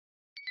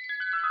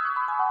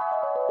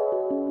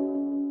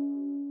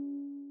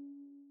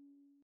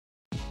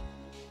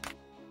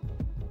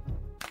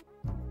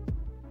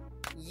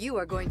You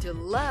are going to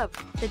love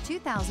the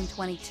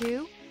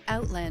 2022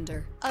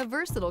 Outlander. A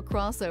versatile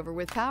crossover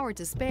with power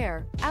to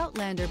spare,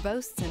 Outlander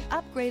boasts an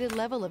upgraded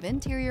level of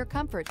interior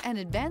comfort and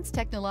advanced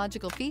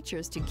technological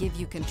features to give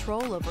you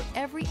control over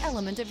every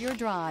element of your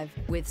drive.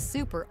 With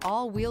super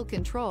all-wheel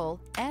control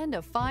and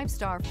a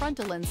 5-star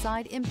frontal and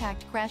side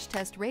impact crash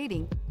test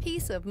rating,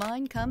 peace of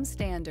mind comes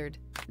standard.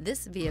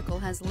 This vehicle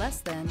has less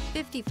than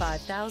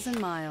 55,000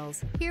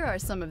 miles. Here are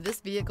some of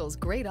this vehicle's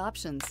great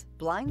options: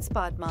 blind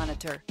spot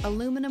monitor,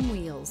 aluminum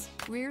wheels,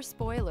 rear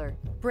spoiler,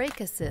 brake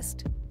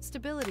assist,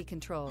 stability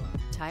control,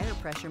 tire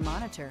pressure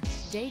monitor,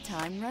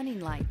 daytime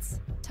running lights,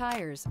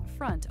 tires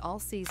front all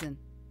season,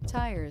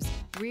 tires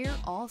rear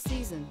all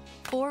season,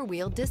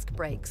 4-wheel disc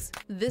brakes.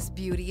 This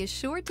beauty is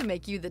sure to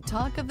make you the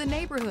talk of the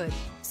neighborhood.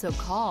 So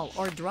call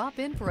or drop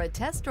in for a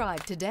test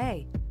drive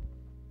today.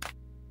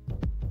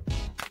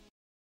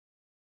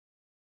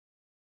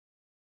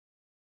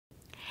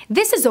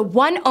 This is a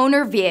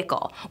one-owner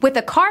vehicle with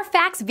a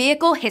Carfax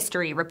Vehicle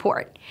History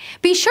Report.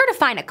 Be sure to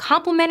find a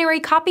complimentary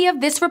copy of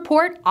this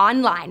report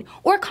online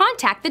or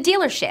contact the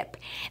dealership.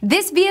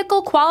 This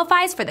vehicle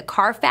qualifies for the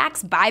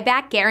Carfax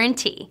Buyback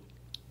Guarantee.